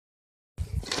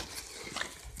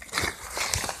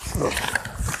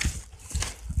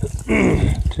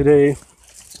Today I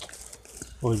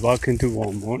was walking to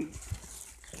Walmart.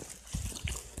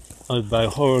 I was by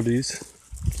Hardee's,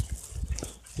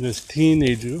 and this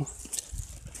teenager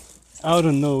out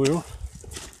of nowhere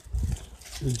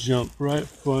just jumped right in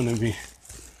front of me.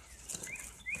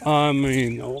 I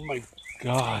mean, oh my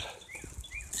god.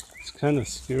 It's kind of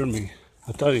scared me.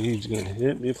 I thought he was going to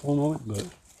hit me for a moment, but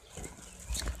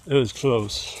it was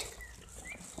close.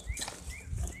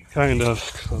 Kind of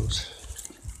close.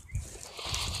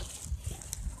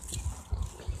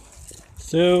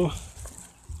 So,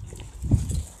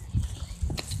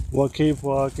 we'll keep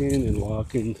walking and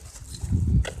walking.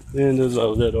 Then there's a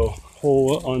little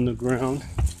hole on the ground.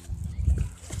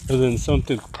 And then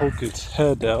something poked its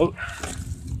head out.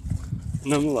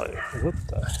 And I'm like, what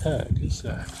the heck is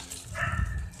that?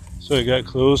 So I got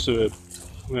close to it,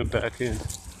 went back in.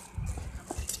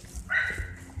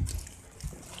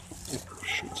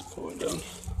 Shit's going down.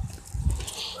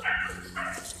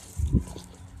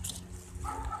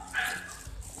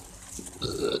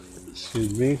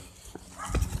 Excuse me.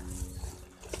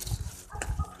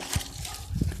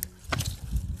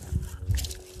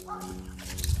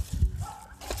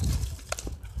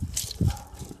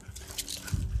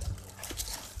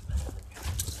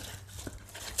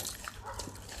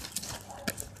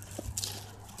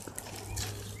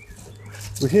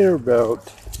 We hear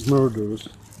about murders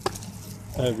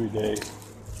every day.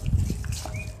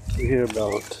 We hear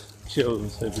about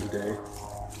killings every day.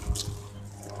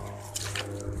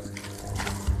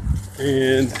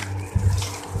 And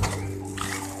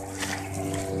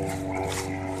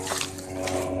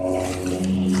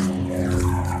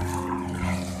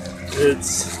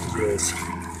it's just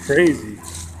crazy.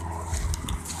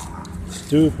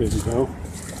 Stupid, you know?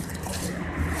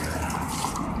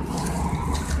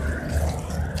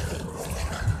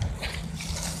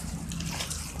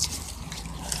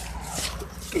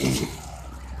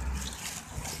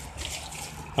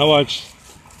 I watch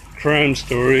crime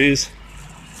stories.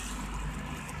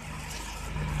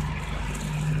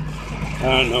 I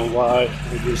don't know why.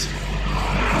 I'm just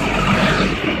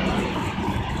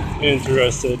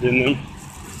interested in them.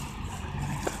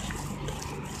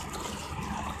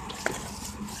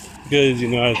 Because, you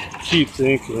know, I keep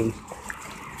thinking,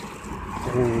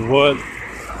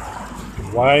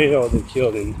 why are they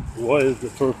killing? What is the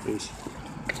purpose?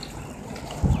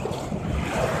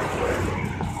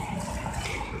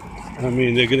 I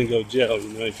mean, they're gonna go to jail, you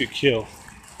know, if you kill.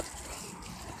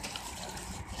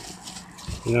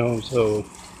 You know, so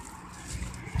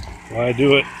why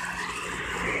do it?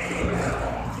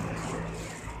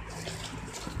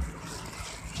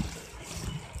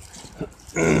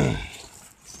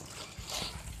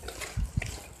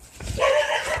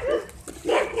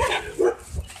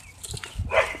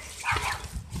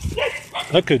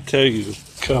 I could tell you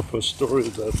a couple of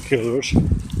stories about killers.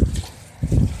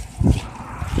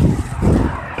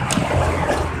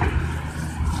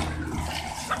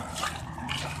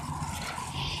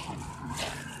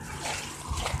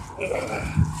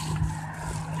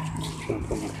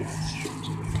 Jump on my hands.